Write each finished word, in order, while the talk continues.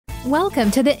Welcome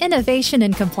to the Innovation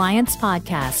and Compliance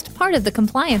Podcast, part of the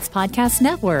Compliance Podcast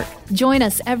Network. Join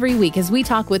us every week as we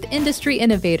talk with industry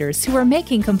innovators who are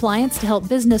making compliance to help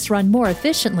business run more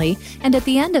efficiently and, at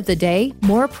the end of the day,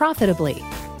 more profitably.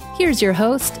 Here's your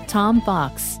host, Tom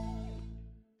Fox.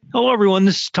 Hello, everyone.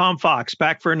 This is Tom Fox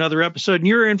back for another episode, and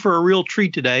you're in for a real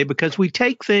treat today because we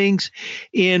take things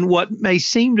in what may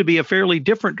seem to be a fairly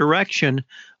different direction,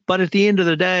 but at the end of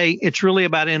the day, it's really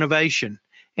about innovation,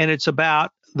 and it's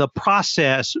about the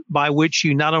process by which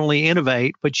you not only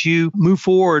innovate, but you move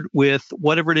forward with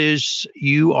whatever it is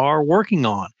you are working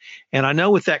on. And I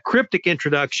know with that cryptic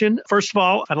introduction, first of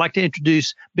all, I'd like to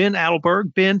introduce Ben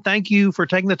Adelberg. Ben, thank you for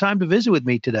taking the time to visit with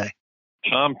me today.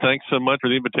 Tom, thanks so much for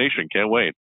the invitation. Can't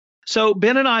wait. So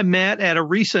Ben and I met at a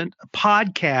recent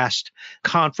podcast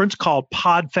conference called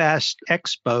PodFast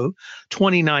Expo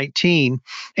 2019,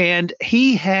 and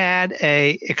he had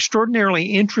a extraordinarily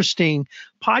interesting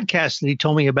podcast that he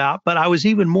told me about, but I was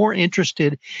even more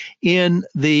interested in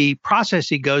the process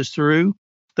he goes through,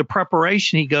 the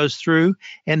preparation he goes through,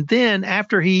 and then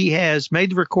after he has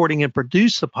made the recording and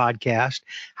produced the podcast,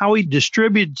 how he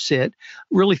distributes it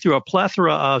really through a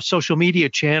plethora of social media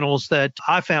channels that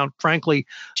I found, frankly,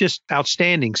 just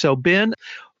outstanding. So, Ben,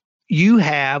 you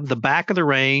have the Back of the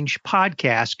Range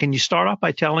podcast. Can you start off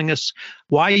by telling us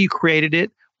why you created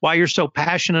it, why you're so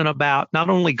passionate about not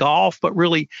only golf, but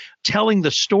really telling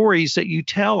the stories that you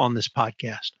tell on this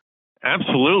podcast?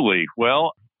 Absolutely.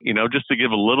 Well, just to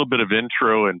give a little bit of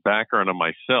intro and background on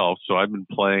myself. So I've been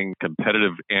playing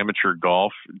competitive amateur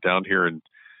golf down here in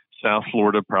South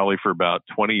Florida probably for about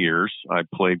 20 years. I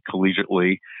played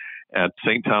collegiately at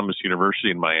St. Thomas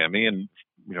University in Miami and,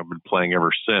 been playing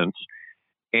ever since.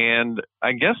 And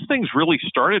I guess things really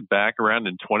started back around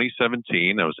in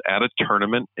 2017. I was at a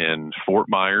tournament in Fort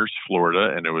Myers,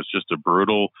 Florida, and it was just a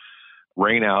brutal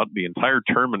rain out. The entire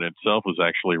tournament itself was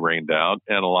actually rained out,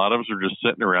 and a lot of us were just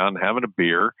sitting around having a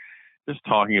beer, just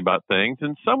talking about things.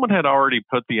 And someone had already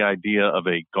put the idea of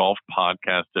a golf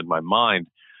podcast in my mind,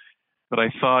 but I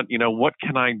thought, what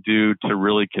can I do to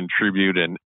really contribute?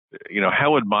 And,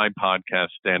 how would my podcast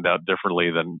stand out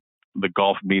differently than the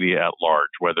golf media at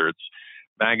large, whether it's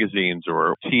magazines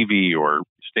or TV or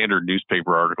standard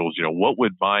newspaper articles? What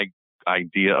would my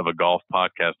idea of a golf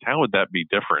podcast, how would that be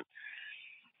different?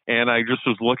 And I just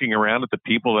was looking around at the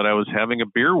people that I was having a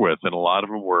beer with, and a lot of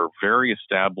them were very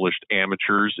established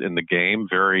amateurs in the game,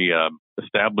 very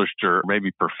established or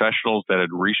maybe professionals that had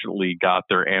recently got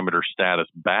their amateur status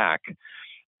back,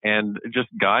 and just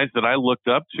guys that I looked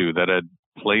up to that had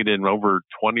played in over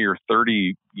 20 or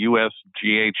 30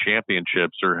 USGA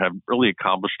championships or have really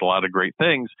accomplished a lot of great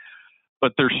things,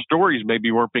 but their stories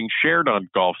maybe weren't being shared on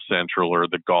Golf Central or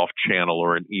the Golf Channel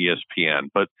or an ESPN.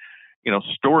 But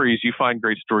stories, you find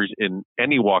great stories in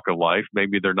any walk of life.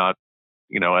 Maybe they're not,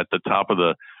 at the top of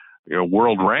the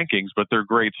world rankings, but they're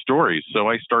great stories. So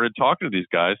I started talking to these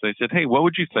guys. They said, hey, what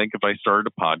would you think if I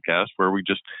started a podcast where we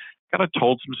just kind of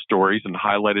told some stories and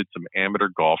highlighted some amateur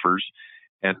golfers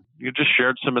and you just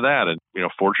shared some of that? And,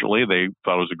 fortunately, they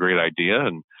thought it was a great idea,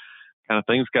 and kind of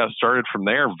things got started from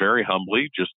there very humbly.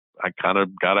 I kind of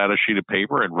got out a sheet of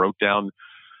paper and wrote down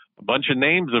a bunch of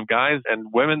names of guys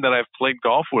and women that I've played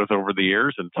golf with over the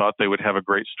years and thought they would have a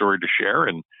great story to share.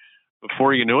 And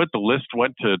before you knew it, the list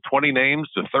went to 20 names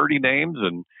to 30 names.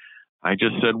 And I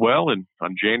just said, well, and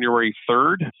on January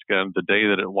 3rd, it's kind of the day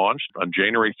that it launched, on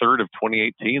January 3rd of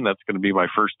 2018, that's going to be my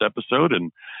first episode.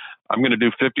 And I'm going to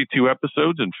do 52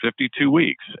 episodes in 52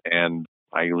 weeks. And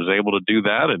I was able to do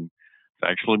that. And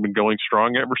it's actually been going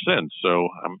strong ever since. So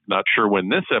I'm not sure when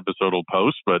this episode will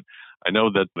post, but I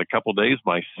know that in a couple of days,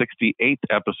 my 68th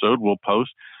episode will post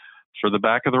for the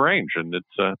Back of the Range, and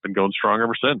it's been going strong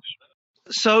ever since.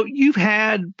 So you've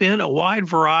been a wide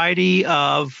variety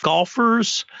of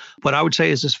golfers, what I would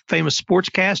say is a famous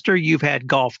sportscaster. You've had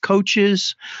golf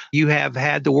coaches. You have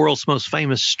had the world's most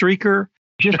famous streaker.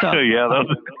 Yeah,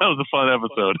 that was a fun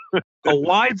episode. A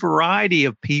wide variety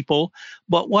of people.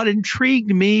 But what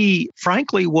intrigued me,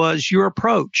 frankly, was your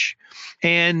approach.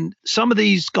 And some of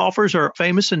these golfers are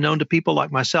famous and known to people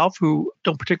like myself who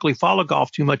don't particularly follow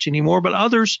golf too much anymore, but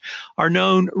others are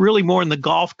known really more in the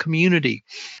golf community.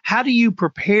 How do you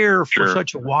prepare for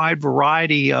such a wide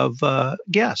variety of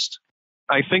guests?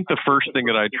 I think the first thing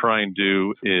that I try and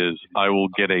do is I will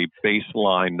get a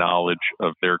baseline knowledge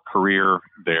of their career,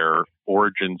 their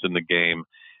origins in the game,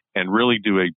 and really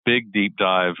do a big deep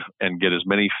dive and get as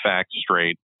many facts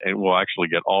straight, and will actually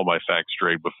get all my facts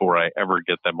straight before I ever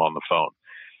get them on the phone.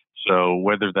 So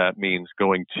whether that means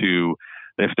going to,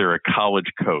 if they're a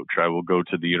college coach, I will go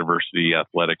to the University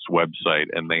Athletics website,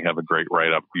 and they have a great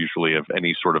write-up usually of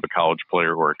any sort of a college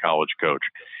player or a college coach.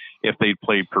 if they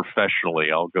played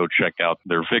professionally, I'll go check out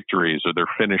their victories or their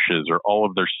finishes or all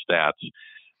of their stats.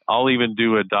 I'll even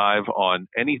do a dive on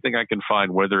anything I can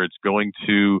find, whether it's going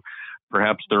to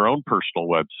perhaps their own personal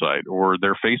website or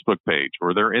their Facebook page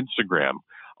or their Instagram.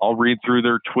 I'll read through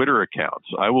their Twitter accounts.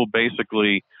 I will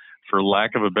basically, for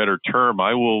lack of a better term,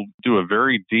 I will do a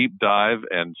very deep dive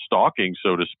and stalking,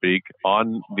 so to speak,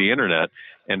 on the internet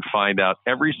and find out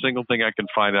every single thing I can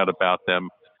find out about them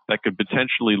that could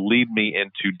potentially lead me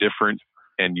into different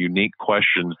and unique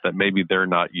questions that maybe they're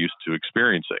not used to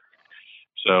experiencing.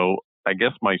 So I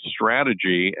guess my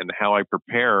strategy and how I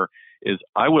prepare is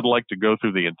I would like to go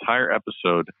through the entire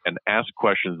episode and ask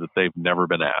questions that they've never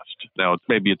been asked. Now,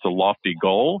 maybe it's a lofty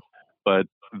goal, but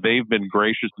they've been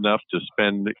gracious enough to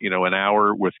spend, an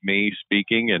hour with me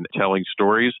speaking and telling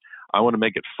stories. I want to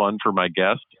make it fun for my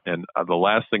guests. And the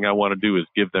last thing I want to do is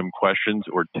give them questions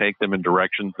or take them in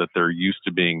directions that they're used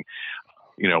to being,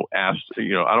 asked. I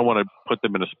don't want to put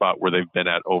them in a spot where they've been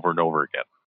at over and over again.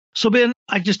 So, Ben,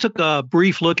 I just took a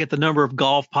brief look at the number of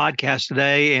golf podcasts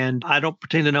today, and I don't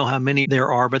pretend to know how many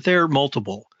there are, but there are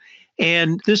multiple.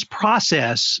 And this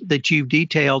process that you've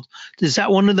detailed, is that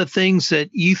one of the things that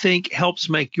you think helps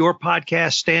make your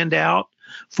podcast stand out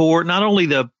for not only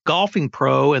the golfing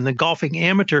pro and the golfing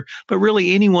amateur, but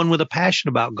really anyone with a passion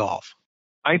about golf?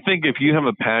 I think if you have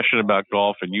a passion about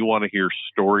golf and you want to hear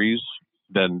stories,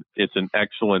 then it's an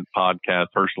excellent podcast.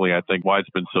 Personally, I think why it's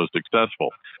been so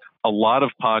successful. A lot of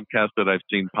podcasts that I've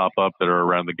seen pop up that are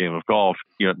around the game of golf,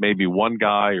 maybe one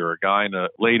guy or a guy and a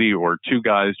lady or two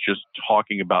guys just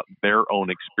talking about their own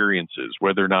experiences,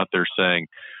 whether or not they're saying,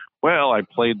 well, I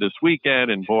played this weekend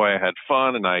and boy, I had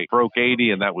fun and I broke 80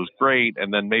 and that was great.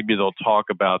 And then maybe they'll talk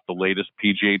about the latest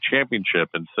PGA championship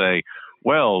and say,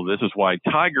 well, this is why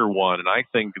Tiger won. And I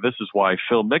think this is why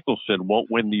Phil Mickelson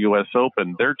won't win the U.S.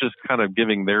 Open. They're just kind of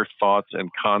giving their thoughts and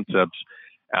concepts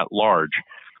at large.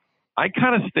 I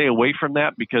kind of stay away from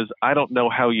that because I don't know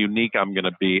how unique I'm going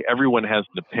to be. Everyone has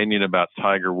an opinion about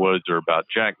Tiger Woods or about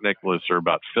Jack Nicklaus or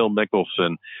about Phil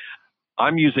Mickelson.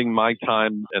 I'm using my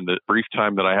time and the brief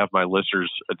time that I have my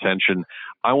listeners' attention.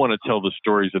 I want to tell the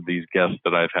stories of these guests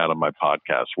that I've had on my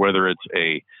podcast, whether it's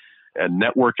a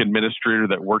network administrator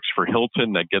that works for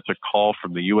Hilton that gets a call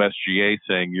from the USGA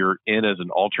saying you're in as an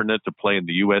alternate to play in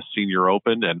the U.S. Senior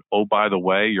Open. And, oh, by the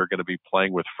way, you're going to be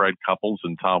playing with Fred Couples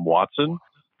and Tom Watson.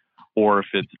 Or if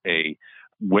it's a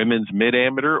women's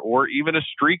mid-amateur or even a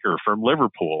streaker from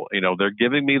Liverpool, they're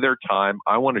giving me their time.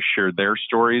 I want to share their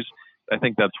stories. I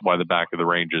think that's why the Back of the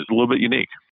Range is a little bit unique.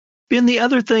 Ben, the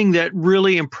other thing that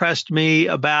really impressed me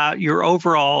about your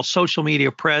overall social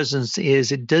media presence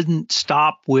is it didn't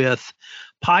stop with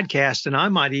podcasts. And I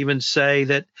might even say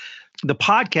that the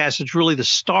podcast is really the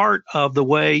start of the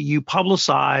way you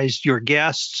publicize your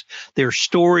guests, their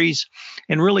stories,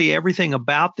 and really everything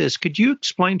about this. Could you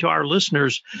explain to our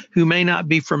listeners who may not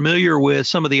be familiar with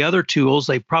some of the other tools?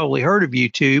 They've probably heard of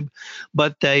YouTube,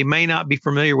 but they may not be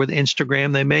familiar with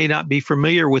Instagram. They may not be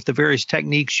familiar with the various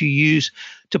techniques you use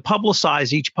to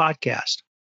publicize each podcast.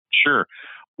 Sure.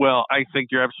 Well, I think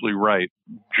you're absolutely right.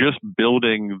 Just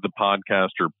building the podcast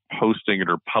or posting it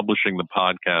or publishing the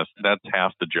podcast, that's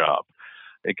half the job.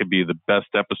 It could be the best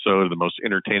episode or the most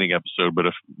entertaining episode, but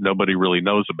if nobody really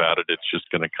knows about it, it's just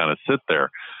going to kind of sit there.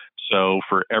 So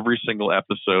for every single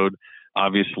episode,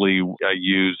 obviously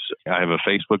I have a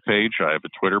Facebook page, I have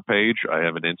a Twitter page, I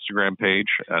have an Instagram page,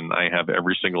 and I have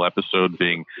every single episode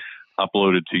being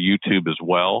uploaded to YouTube as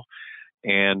well.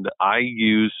 And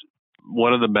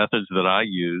one of the methods that I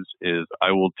use is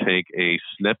I will take a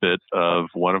snippet of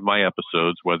one of my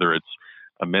episodes, whether it's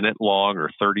a minute long or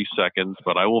 30 seconds,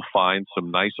 but I will find some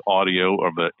nice audio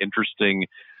of an interesting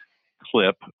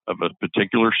clip of a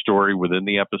particular story within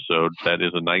the episode that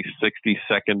is a nice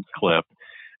 60-second clip,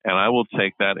 and I will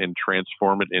take that and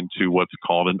transform it into what's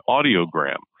called an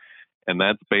audiogram. And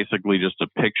that's basically just a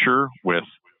picture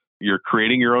you're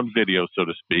creating your own video, so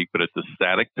to speak, but it's a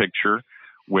static picture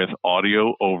with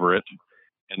audio over it.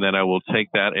 And then I will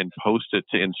take that and post it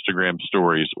to Instagram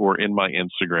stories or in my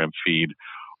Instagram feed,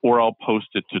 or I'll post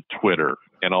it to Twitter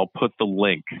and I'll put the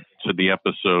link to the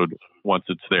episode once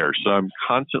it's there. So I'm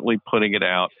constantly putting it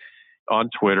out on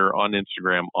Twitter, on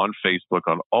Instagram, on Facebook,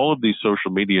 on all of these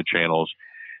social media channels.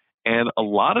 And a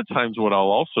lot of times what I'll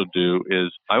also do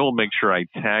is I will make sure I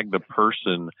tag the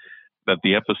person that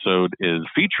the episode is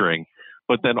featuring,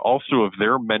 but then also if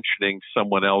they're mentioning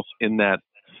someone else in that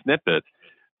snippet,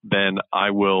 then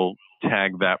I will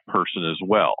tag that person as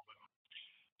well.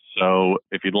 So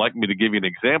if you'd like me to give you an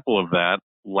example of that,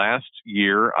 last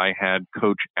year I had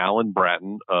Coach Alan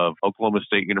Bratton of Oklahoma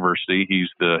State University. He's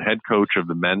the head coach of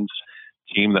the men's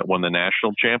team that won the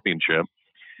national championship.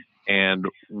 And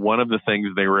one of the things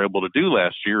they were able to do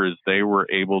last year is they were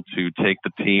able to take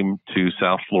the team to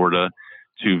South Florida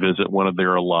to visit one of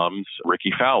their alums,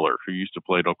 Ricky Fowler, who used to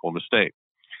play at Oklahoma State.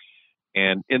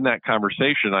 And in that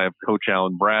conversation, I have Coach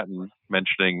Alan Bratton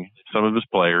mentioning some of his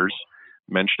players,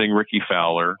 mentioning Ricky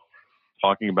Fowler,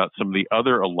 talking about some of the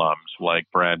other alums like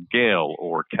Brad Gale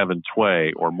or Kevin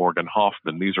Tway or Morgan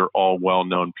Hoffman. These are all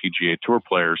well-known PGA Tour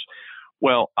players.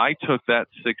 Well, I took that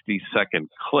 60-second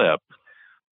clip,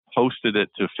 posted it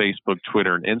to Facebook,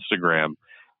 Twitter, and Instagram,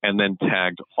 and then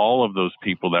tagged all of those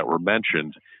people that were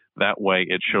mentioned. That way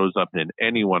it shows up in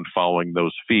anyone following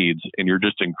those feeds, and you're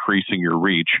just increasing your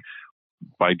reach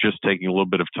by just taking a little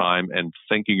bit of time and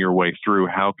thinking your way through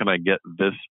how can I get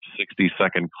this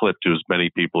 60-second clip to as many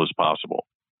people as possible.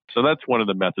 So that's one of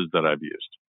the methods that I've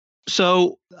used.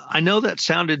 So I know that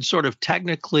sounded sort of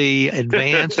technically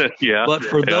advanced, yeah, but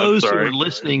for those who are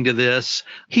listening to this,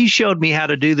 he showed me how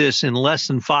to do this in less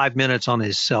than 5 minutes on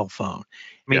his cell phone.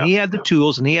 I mean, he had the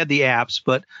tools and he had the apps,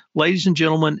 but ladies and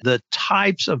gentlemen, the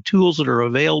types of tools that are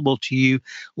available to you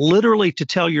literally to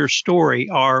tell your story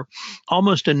are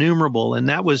almost innumerable. And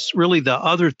that was really the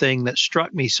other thing that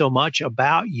struck me so much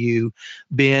about you,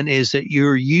 Ben, is that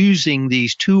you're using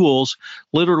these tools.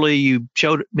 Literally, you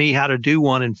showed me how to do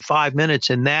one in 5 minutes,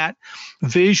 and that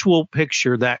visual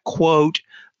picture, that quote,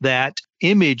 that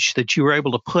image that you were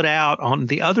able to put out on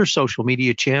the other social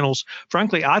media channels,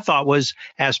 frankly, I thought was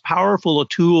as powerful a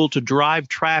tool to drive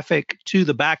traffic to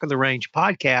the Back of the Range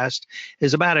podcast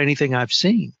as about anything I've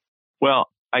seen. Well,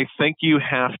 I think you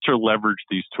have to leverage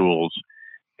these tools,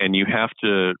 and you have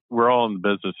to, we're all in the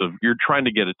business of, you're trying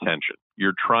to get attention.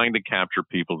 You're trying to capture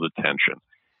people's attention.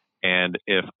 And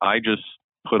if I just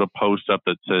put a post up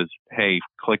that says, hey,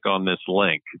 click on this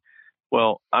link,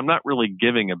 well, I'm not really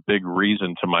giving a big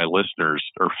reason to my listeners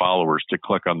or followers to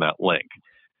click on that link.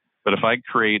 But if I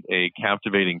create a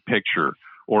captivating picture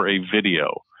or a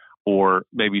video or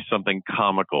maybe something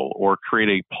comical or create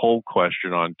a poll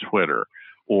question on Twitter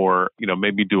or,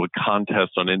 maybe do a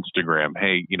contest on Instagram,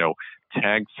 hey,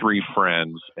 tag 3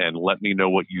 friends and let me know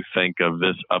what you think of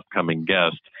this upcoming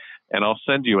guest. And I'll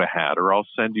send you a hat or I'll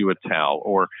send you a towel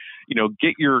or,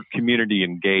 get your community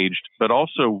engaged. But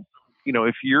also,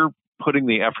 if you're putting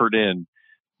the effort in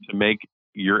to make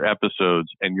your episodes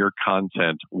and your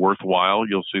content worthwhile,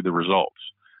 you'll see the results.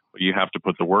 You have to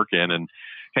put the work in. And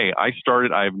hey, I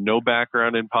have no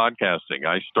background in podcasting.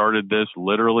 I started this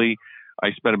literally,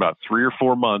 I spent about 3 or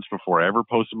 4 months before I ever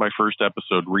posted my first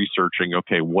episode researching,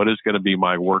 okay, what is going to be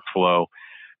my workflow?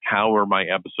 How are my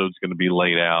episodes going to be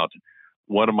laid out?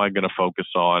 What am I going to focus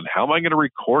on? How am I going to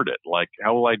record it? Like,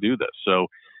 how will I do this? So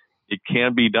it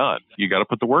can be done. You got to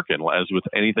put the work in. As with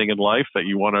anything in life that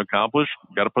you want to accomplish,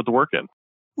 you got to put the work in.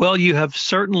 Well, you have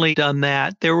certainly done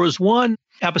that. There was one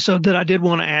episode that I did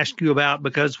want to ask you about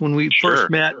because when we first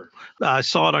met, I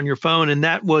saw it on your phone, and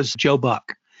that was Joe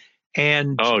Buck.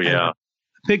 And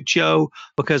pick Joe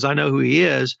because I know who he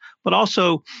is, but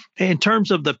also in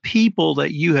terms of the people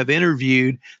that you have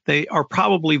interviewed, they are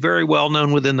probably very well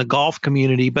known within the golf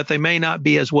community, but they may not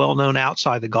be as well known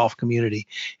outside the golf community.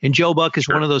 And Joe Buck is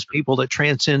one of those people that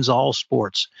transcends all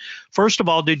sports. First of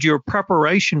all, did your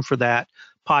preparation for that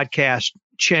podcast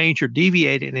change or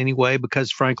deviate in any way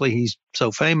because frankly, he's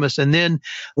so famous? And then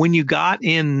when you got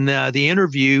in the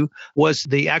interview, was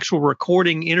the actual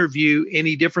recording interview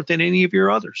any different than any of your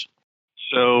others?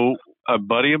 So a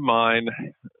buddy of mine,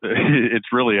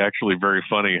 it's really actually very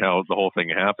funny how the whole thing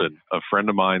happened. A friend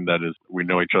of mine we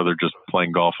know each other just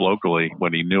playing golf locally.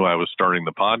 When he knew I was starting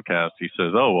the podcast, he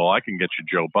says, oh, well, I can get you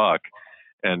Joe Buck.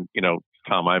 And,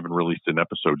 Tom, I haven't released an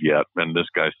episode yet. And this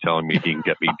guy's telling me he can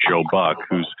get me Joe Buck,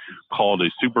 who's called a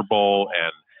Super Bowl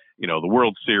and, the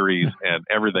World Series and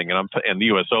everything. And and the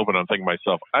U.S. Open, I'm thinking to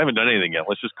myself, I haven't done anything yet.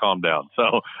 Let's just calm down.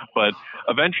 So, but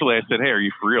eventually I said, hey, are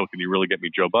you for real? Can you really get me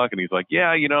Joe Buck? And he's like,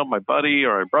 yeah, my buddy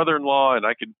or my brother-in-law. And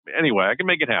I can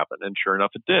make it happen. And sure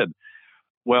enough, it did.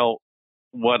 Well,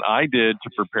 what I did to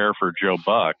prepare for Joe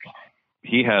Buck,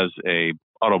 he has a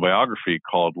autobiography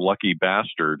called Lucky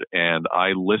Bastard. And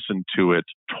I listened to it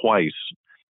twice.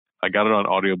 I got it on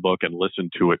audiobook and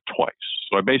listened to it twice.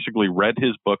 So I basically read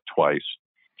his book twice,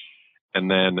 and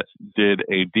then did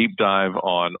a deep dive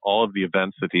on all of the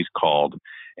events that he's called.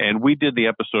 And we did the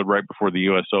episode right before the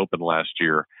U.S. Open last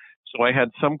year. So I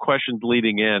had some questions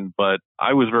leading in, but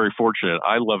I was very fortunate.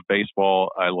 I love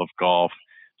baseball. I love golf.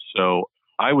 So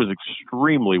I was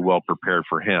extremely well prepared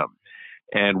for him.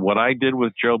 And what I did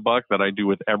with Joe Buck that I do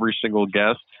with every single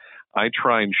guest, I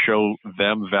try and show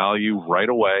them value right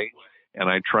away. And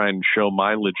I try and show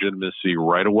my legitimacy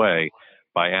right away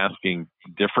by asking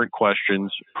different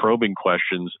questions, probing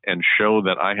questions, and show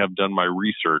that I have done my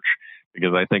research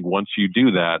because I think once you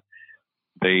do that,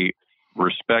 they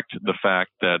respect the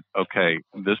fact that, okay,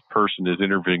 this person is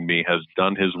interviewing me, has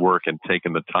done his work and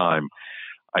taken the time.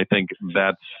 I think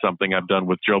that's something I've done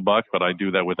with Joe Buck, but I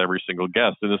do that with every single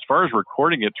guest. And as far as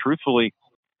recording it, truthfully,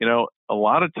 a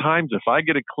lot of times if I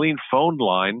get a clean phone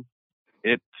line,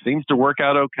 it seems to work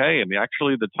out okay. And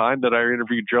actually, the time that I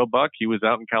interviewed Joe Buck, he was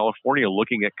out in California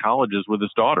looking at colleges with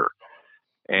his daughter.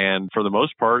 And for the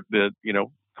most part,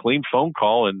 clean phone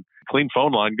call and clean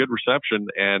phone line, good reception.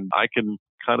 And I can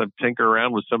kind of tinker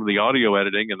around with some of the audio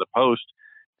editing and the post,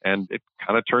 and it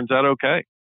kind of turns out okay.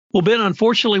 Well, Ben,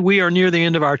 unfortunately, we are near the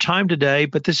end of our time today,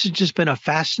 but this has just been a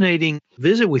fascinating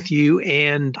visit with you.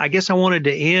 And I guess I wanted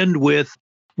to end with,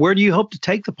 where do you hope to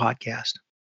take the podcast?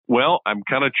 Well, I'm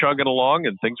kind of chugging along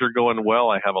and things are going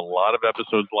well. I have a lot of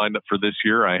episodes lined up for this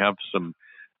year. I have some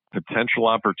potential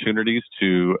opportunities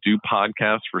to do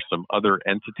podcasts for some other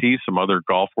entities, some other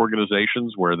golf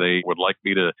organizations where they would like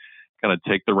me to kind of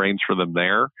take the reins for them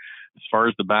there. As far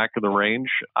as the back of the range,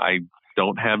 I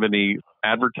don't have any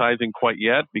advertising quite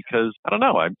yet because I don't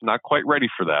know. I'm not quite ready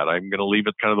for that. I'm going to leave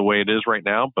it kind of the way it is right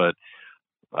now, but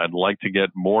I'd like to get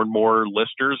more and more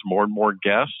listeners, more and more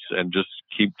guests, and just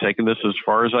keep taking this as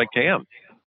far as I can.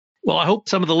 Well, I hope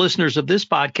some of the listeners of this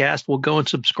podcast will go and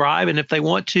subscribe. And if they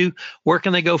want to, where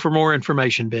can they go for more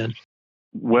information, Ben?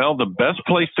 Well, the best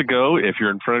place to go if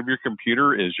you're in front of your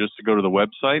computer is just to go to the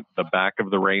website,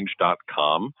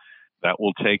 thebackoftherange.com. That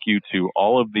will take you to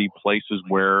all of the places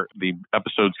where the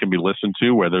episodes can be listened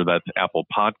to, whether that's Apple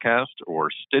Podcast or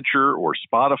Stitcher or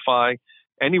Spotify.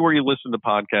 Anywhere you listen to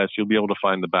podcasts, you'll be able to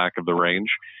find The Back of the Range.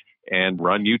 And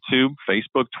run YouTube,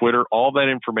 Facebook, Twitter. All that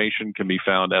information can be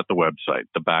found at the website,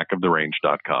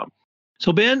 thebackoftherange.com.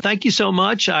 So, Ben, thank you so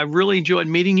much. I really enjoyed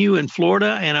meeting you in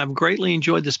Florida, and I've greatly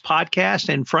enjoyed this podcast.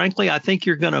 And frankly, I think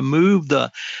you're going to move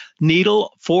the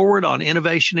needle forward on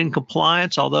innovation and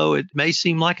compliance, although it may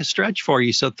seem like a stretch for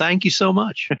you. So thank you so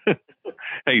much.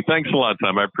 Hey, thanks a lot,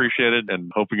 Tom. I appreciate it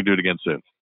and hope we can do it again soon.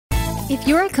 If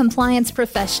you're a compliance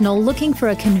professional looking for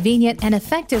a convenient and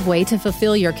effective way to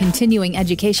fulfill your continuing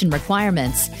education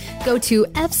requirements, go to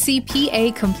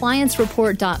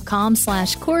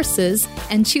fcpacompliancereport.com/courses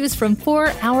and choose from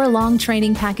 4 hour-long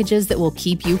training packages that will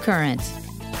keep you current.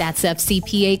 That's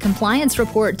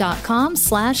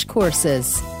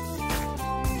fcpacompliancereport.com/courses.